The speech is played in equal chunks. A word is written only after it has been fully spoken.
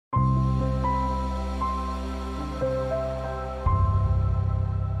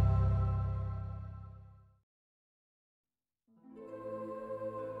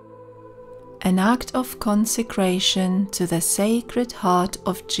An act of consecration to the Sacred Heart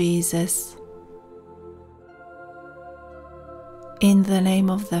of Jesus. In the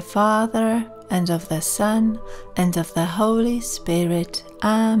name of the Father, and of the Son, and of the Holy Spirit.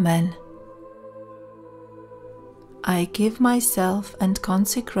 Amen. I give myself and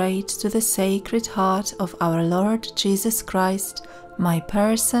consecrate to the Sacred Heart of our Lord Jesus Christ my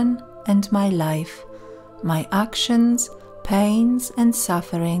person and my life, my actions, pains and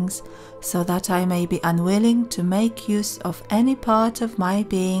sufferings, so that I may be unwilling to make use of any part of my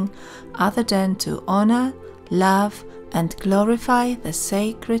being other than to honor, love, and glorify the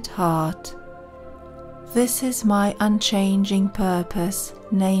Sacred Heart. This is my unchanging purpose,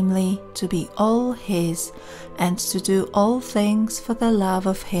 namely, to be all His, and to do all things for the love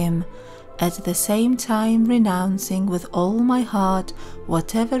of Him, at the same time renouncing with all my heart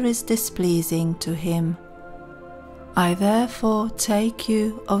whatever is displeasing to Him. I therefore take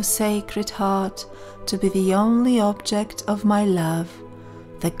you, O Sacred Heart, to be the only object of my love,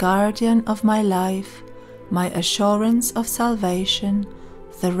 the guardian of my life, my assurance of salvation,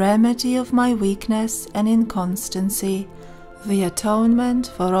 the remedy of my weakness and inconstancy, the atonement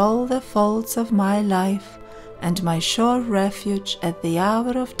for all the faults of my life, and my sure refuge at the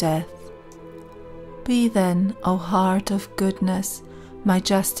hour of death. Be then, O Heart of goodness, my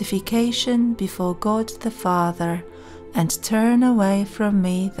justification before God the Father, and turn away from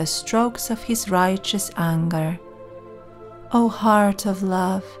me the strokes of His righteous anger. O Heart of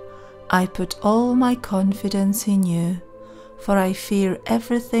love, I put all my confidence in you, for I fear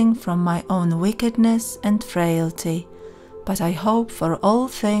everything from my own wickedness and frailty, but I hope for all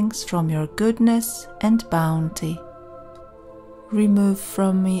things from your goodness and bounty. Remove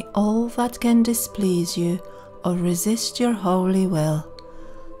from me all that can displease you or resist your holy will.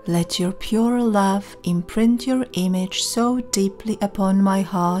 Let your pure love imprint your image so deeply upon my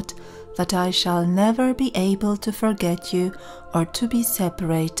heart that I shall never be able to forget you or to be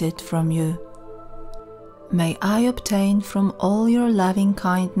separated from you. May I obtain from all your loving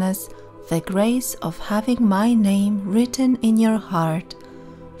kindness the grace of having my name written in your heart,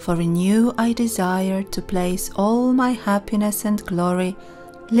 for in you I desire to place all my happiness and glory,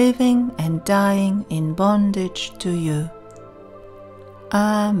 living and dying in bondage to you.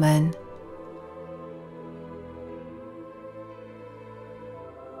 Amen.